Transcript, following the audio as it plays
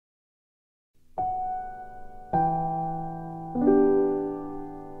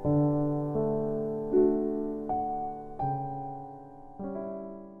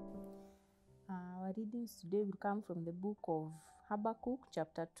come from the book of Habakkuk,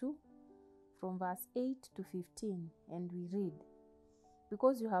 chapter 2, from verse 8 to 15, and we read,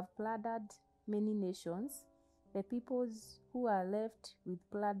 "Because you have plundered many nations, the peoples who are left with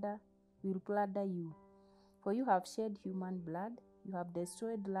plunder will plunder you. For you have shed human blood, you have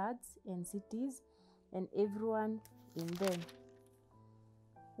destroyed lands and cities, and everyone in them.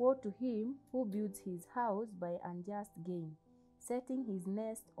 Woe to him who builds his house by unjust gain, setting his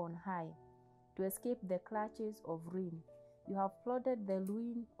nest on high, to escape the clutches of ruin. You have plotted the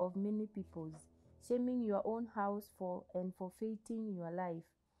ruin of many peoples, shaming your own house and forfeiting your life.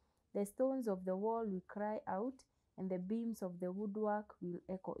 The stones of the wall will cry out, and the beams of the woodwork will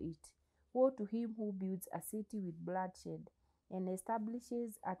echo it. Woe to him who builds a city with bloodshed, and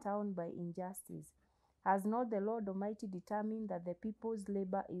establishes a town by injustice. Has not the Lord Almighty determined that the people's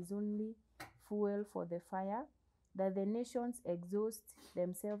labor is only fuel for the fire, that the nations exhaust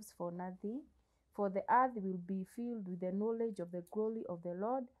themselves for nothing? For the earth will be filled with the knowledge of the glory of the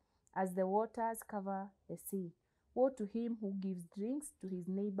Lord, as the waters cover the sea. Woe to him who gives drinks to his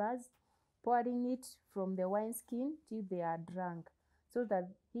neighbors, pouring it from the wineskin till they are drunk, so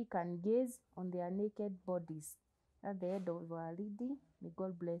that he can gaze on their naked bodies." At the end of our reading, may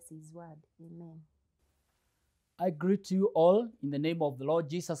God bless his word. Amen. I greet you all in the name of the Lord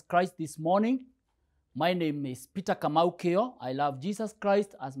Jesus Christ this morning. My name is Peter Kamau. I love Jesus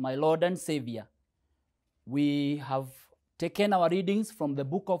Christ as my Lord and Savior. We have taken our readings from the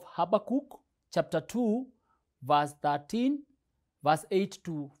book of Habakkuk, chapter 2, verse 13, verse 8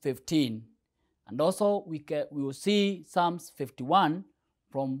 to 15. And also we will see Psalms 51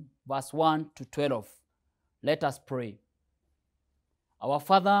 from verse 1 to 12. Let us pray. Our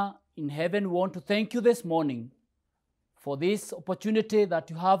Father in heaven, we want to thank you this morning for this opportunity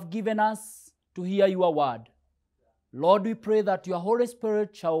that you have given us to hear your word. Lord, we pray that your Holy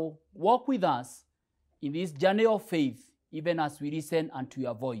Spirit shall walk with us in this journey of faith, even as we listen unto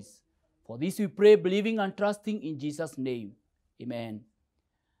your voice. For this we pray, believing and trusting in Jesus' name. Amen.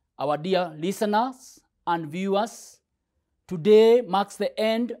 Our dear listeners and viewers, today marks the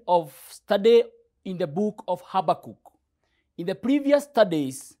end of study in the book of Habakkuk. In the previous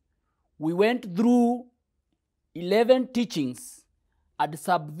studies, we went through 11 teachings and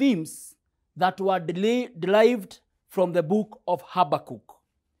sub-themes that were derived from the book of Habakkuk.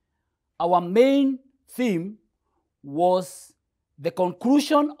 Our main theme was the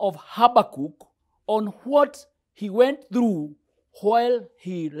conclusion of Habakkuk on what he went through while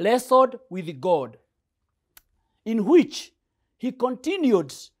he wrestled with God, in which he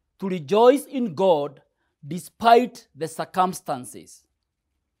continued to rejoice in God despite the circumstances.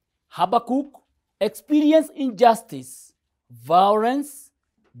 Habakkuk experienced injustice, violence,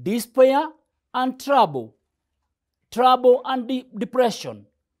 despair, and trouble and depression.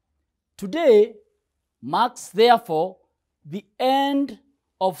 Today marks, therefore, the end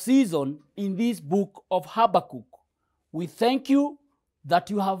of season in this book of Habakkuk. We thank you that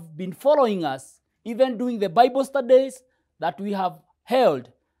you have been following us, even during the Bible studies that we have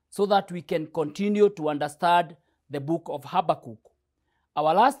held, so that we can continue to understand the book of Habakkuk.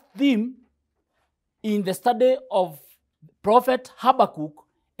 Our last theme in the study of prophet Habakkuk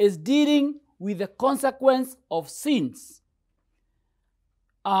is dealing with the consequence of sins.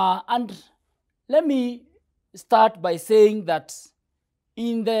 And let me start by saying that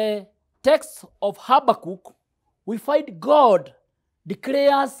in the text of Habakkuk, we find God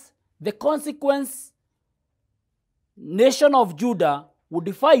declares the consequence nation of Judah would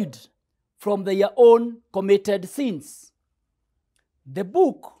divide from their own committed sins. The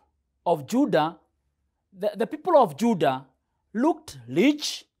book of Judah, the people of Judah looked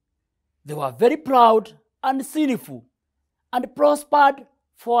rich, they were very proud and sinful, and prospered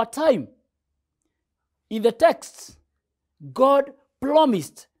for a time. In the text, God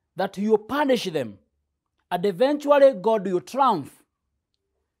promised that he will punish them, and eventually God will triumph.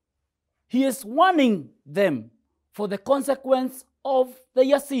 He is warning them for the consequence of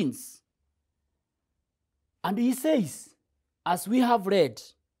their sins. And he says, as we have read,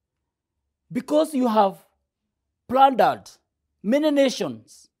 because you have plundered many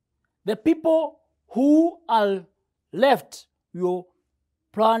nations, the people who are left will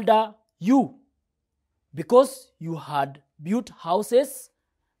plunder you, because you had built houses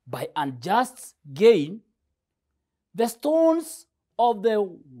by unjust gain. The stones of the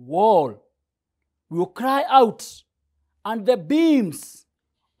wall will cry out, and the beams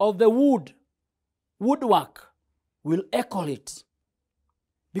of the woodwork will echo it,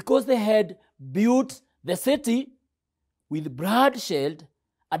 because they had built the city with bloodshed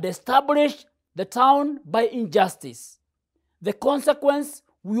and established the town by injustice. The consequence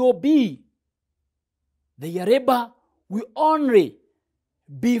will be their labor will only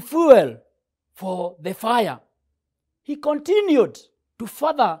be fuel for the fire. He continued to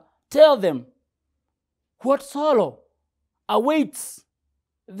further tell them what sorrow awaits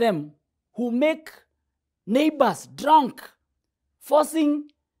them who make neighbors drunk, forcing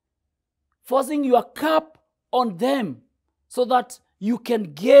your cup on them so that you can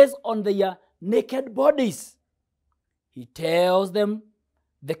gaze on their naked bodies. He tells them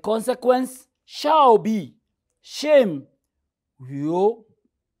the consequence shall be shame will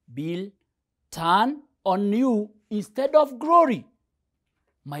be turned on you instead of glory.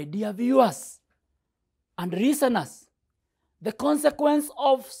 My dear viewers and listeners, the consequence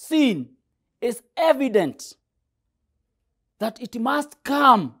of sin is evident that it must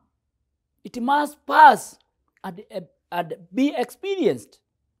come, it must pass and be experienced.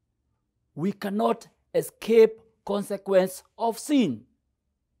 We cannot escape consequence of sin.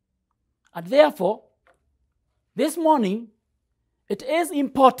 And therefore, this morning, it is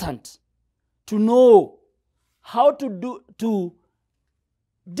important to know how to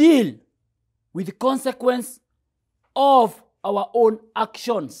deal with the consequence of our own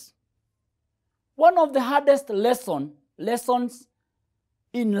actions. One of the hardest lessons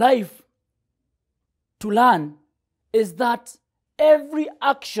in life to learn is that every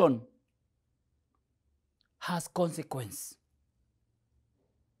action has consequence.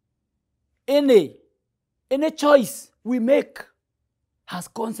 Any choice we make has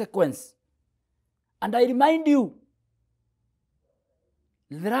consequence. And I remind you,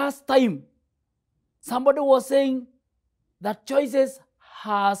 the last time somebody was saying that choices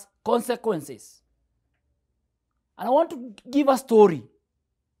has consequences. And I want to give a story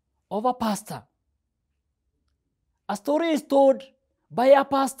of a pastor. A story is told by a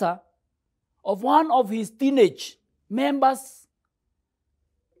pastor of one of his teenage members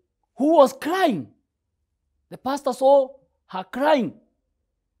who was crying. The pastor saw her crying.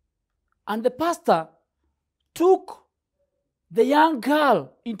 And the pastor took the young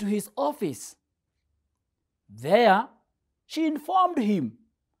girl into his office. There, she informed him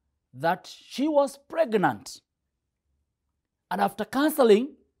that she was pregnant. And after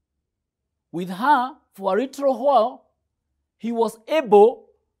counseling with her for a little while, he was able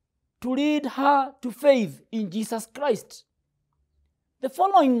to lead her to faith in Jesus Christ. The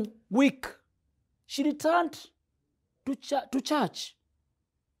following week, she returned to church.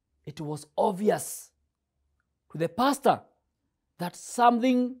 It was obvious to the pastor that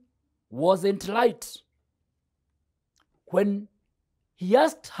something wasn't right. When he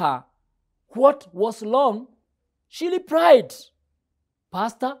asked her what was wrong, she replied,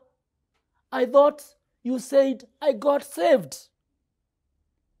 "Pastor, I thought you said I got saved."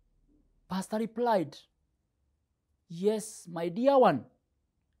 Pastor replied, "Yes, my dear one.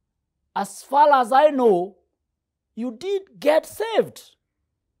 As far as I know, you did get saved."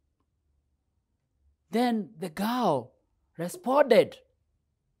 Then the girl responded,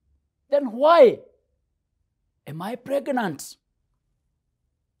 "Then why am I pregnant?"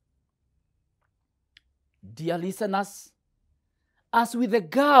 Dear listeners, as with the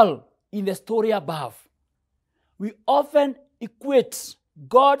girl in the story above, we often equate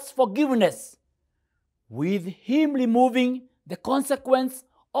God's forgiveness with Him removing the consequence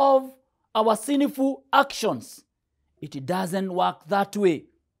of our sinful actions. It doesn't work that way.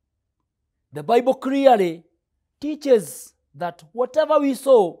 The Bible clearly teaches that whatever we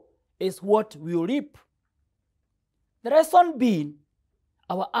sow is what we will reap. The lesson being,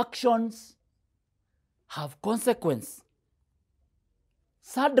 our actions have consequence.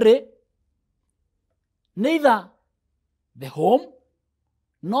 Sadly, neither the home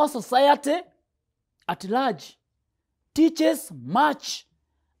nor society at large teaches much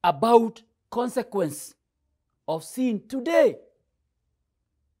about consequence of sin today.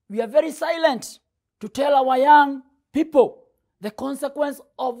 We are very silent to tell our young people the consequence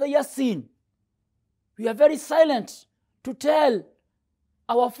of their sin. We are very silent to tell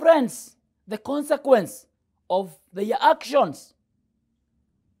our friends the consequence of their actions.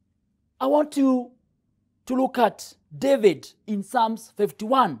 I want you to look at David in Psalms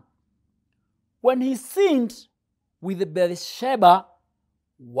 51. When he sinned with Bathsheba,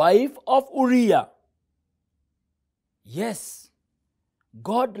 wife of Uriah. Yes,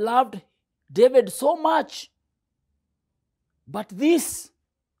 God loved David so much, but this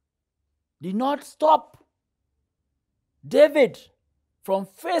did not stop David from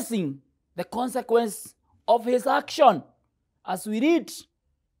facing the consequence of his action. As we read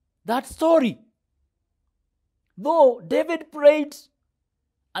that story, though David prayed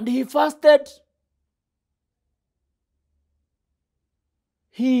and he fasted,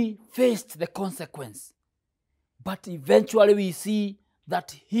 he faced the consequence. But eventually we see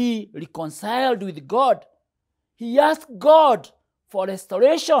that he reconciled with God. He asked God for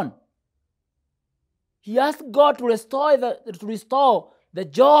restoration. He asked God to restore the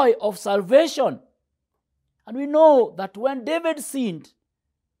joy of salvation. And we know that when David sinned,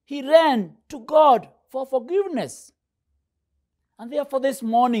 he ran to God for forgiveness. And therefore this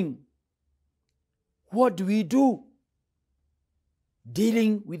morning, what do we do?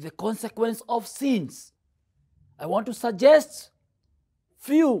 Dealing with the consequence of sins. I want to suggest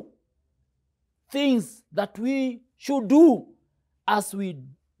few things that we should do as we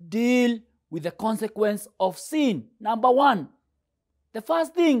deal with the consequence of sin. Number one, the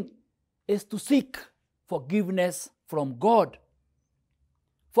first thing is to seek forgiveness from God.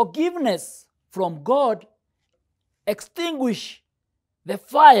 Forgiveness from God extinguishes the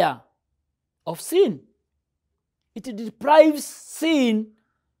fire of sin. It deprives sin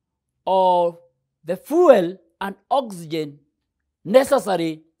of the fuel and oxygen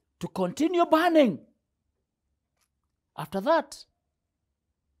necessary to continue burning. After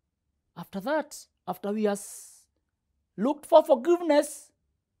we have looked for forgiveness,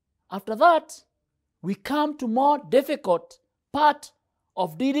 after that, we come to more difficult part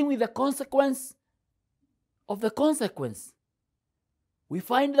of dealing with the consequence of the consequence. We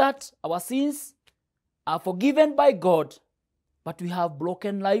find that our sins are forgiven by God, but we have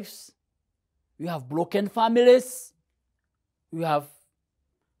broken lives, we have broken families, we have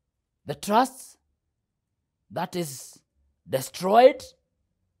the trust that is destroyed.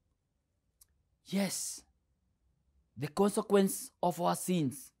 Yes, the consequence of our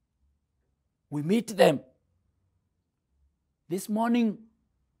sins, we meet them. This morning,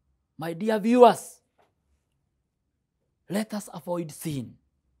 my dear viewers, let us avoid sin.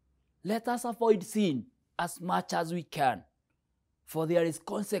 Let us avoid sin as much as we can, for there is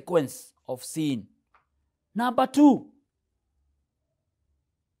consequence of sin. Number two,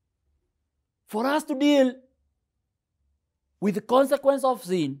 for us to deal with the consequence of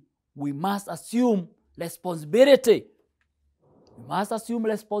sin, we must assume responsibility. We must assume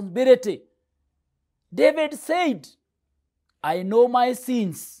responsibility. David said, I know my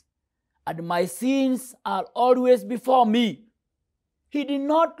sins, and my sins are always before me. He did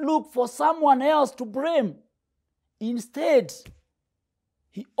not look for someone else to blame. Instead,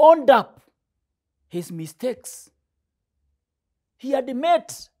 he owned up his mistakes. He had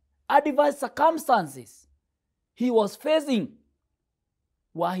met adverse circumstances he was facing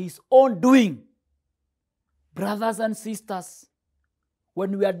were his own doing. Brothers and sisters,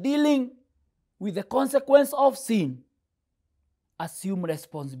 when we are dealing with the consequence of sin, assume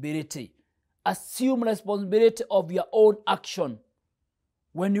responsibility. Assume responsibility of your own action.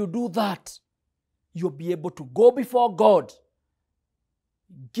 When you do that, you'll be able to go before God,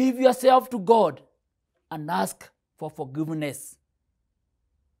 give yourself to God, and ask for forgiveness.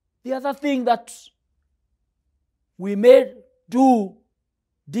 The other thing that we may do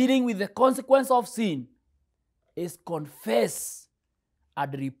dealing with the consequence of sin is confess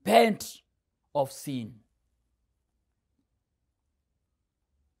and repent of sin.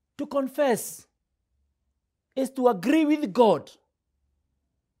 To confess is to agree with God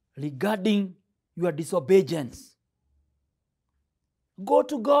regarding your disobedience. Go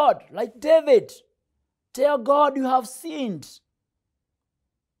to God like David. Tell God you have sinned.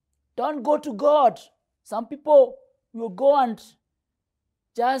 Don't go to God. Some people will go and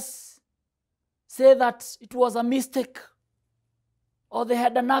just say that it was a mistake or they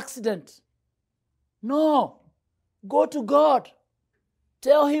had an accident. No. Go to God.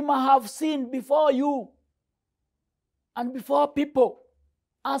 Tell him I have sinned before you and before people.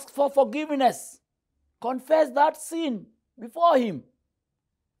 Ask for forgiveness. Confess that sin before him.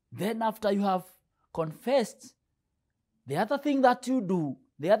 Then after you have confessed, the other thing that you do,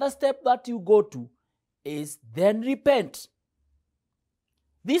 the other step that you go to is then repent.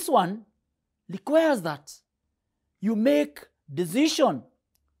 This one requires that you make decision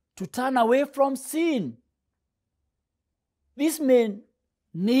to turn away from sin. This may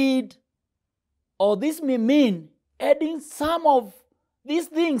mean adding some of these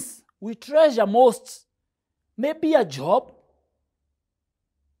things we treasure most. Maybe a job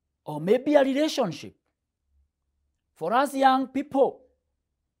or maybe a relationship. For us young people,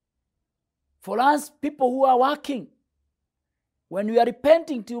 for us people who are working, when we are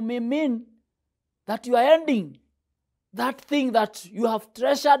repenting, it may mean that you are ending that thing that you have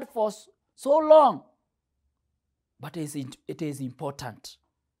treasured for so long. But it is important.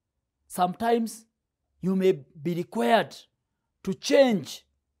 Sometimes you may be required to change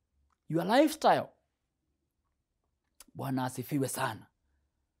your lifestyle. Bwana asifiwe sana.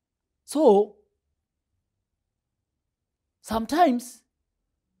 So, Sometimes,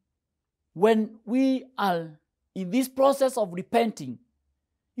 when we are in this process of repenting,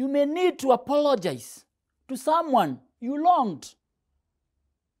 you may need to apologize to someone you wronged,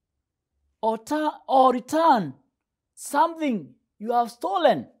 or return something you have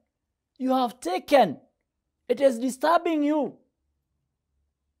stolen, you have taken. It is disturbing you.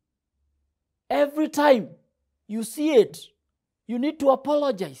 Every time you see it, you need to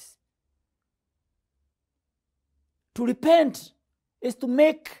apologize. To repent is to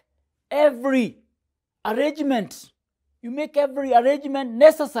make every arrangement. You make every arrangement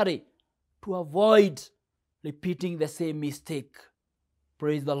necessary to avoid repeating the same mistake.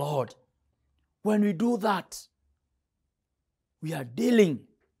 Praise the Lord. When we do that, we are dealing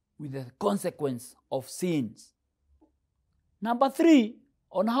with the consequence of sins. Number 3,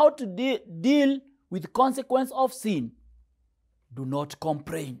 on how to deal with the consequence of sin. Do not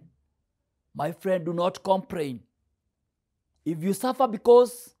complain. My friend, do not complain. If you suffer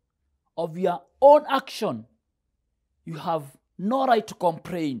because of your own action, you have no right to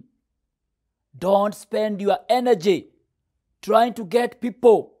complain. Don't spend your energy trying to get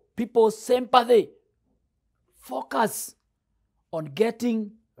people's sympathy. Focus on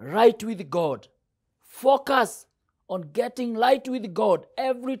getting right with God. Focus on getting right with God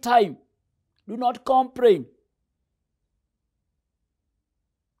every time. Do not complain.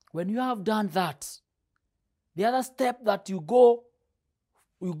 When you have done that, the other step that you go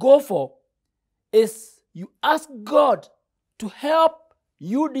for is you ask God to help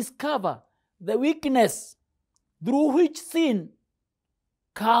you discover the weakness through which sin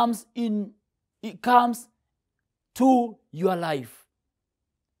comes to your life.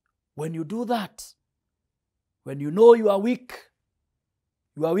 When you do that, when you know you are weak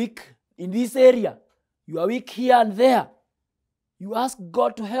in this area, you are weak here and there, you ask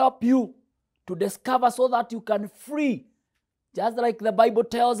God to help you to discover so that you can free, just like the Bible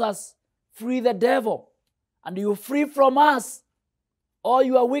tells us, free the devil, and you free from us all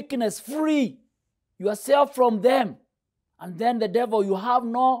your weakness, free yourself from them, and then the devil, you have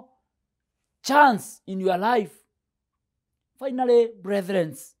no chance in your life. Finally,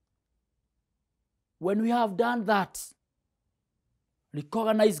 brethren, when we have done that,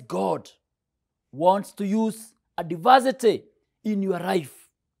 recognize God wants to use adversity in your life,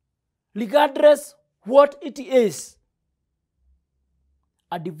 regardless what it is.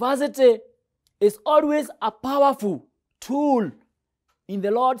 Adversity is always a powerful tool in the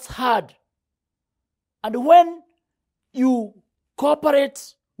Lord's hand. And when you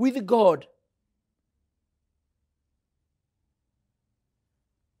cooperate with God,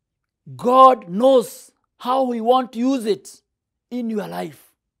 God knows how He wants to use it in your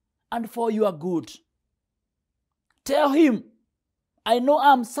life and for your good. Tell Him, I know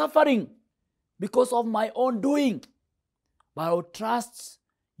I'm suffering because of my own doing, but I will trust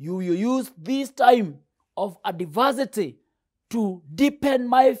you will use this time of adversity to deepen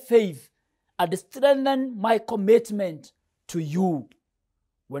my faith and strengthen my commitment to you.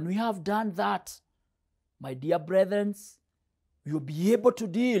 When we have done that, my dear brethren, we will be able to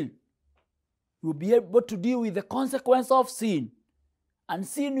deal. We will be able to deal with the consequence of sin. And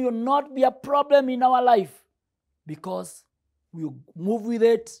sin will not be a problem in our life because we will move with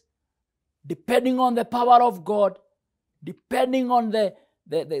it depending on the power of God, depending on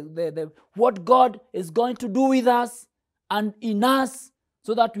what God is going to do with us and in us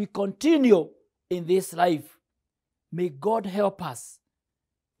so that we continue in this life. May God help us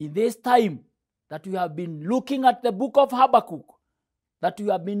in this time that we have been looking at the book of Habakkuk, that we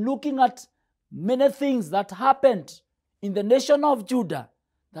have been looking at many things that happened in the nation of Judah,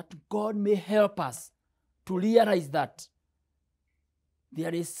 that God may help us to realize that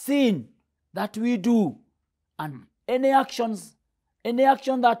there is sin that we do, and any action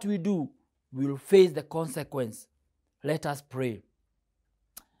that we do will face the consequence. Let us pray.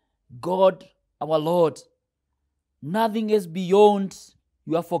 God, our Lord, nothing is beyond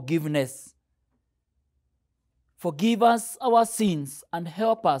your forgiveness. Forgive us our sins and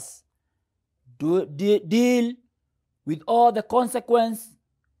help us to deal with all the consequences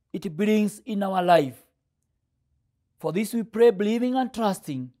it brings in our life. For this we pray, believing and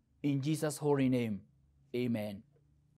trusting in Jesus' holy name. Amen.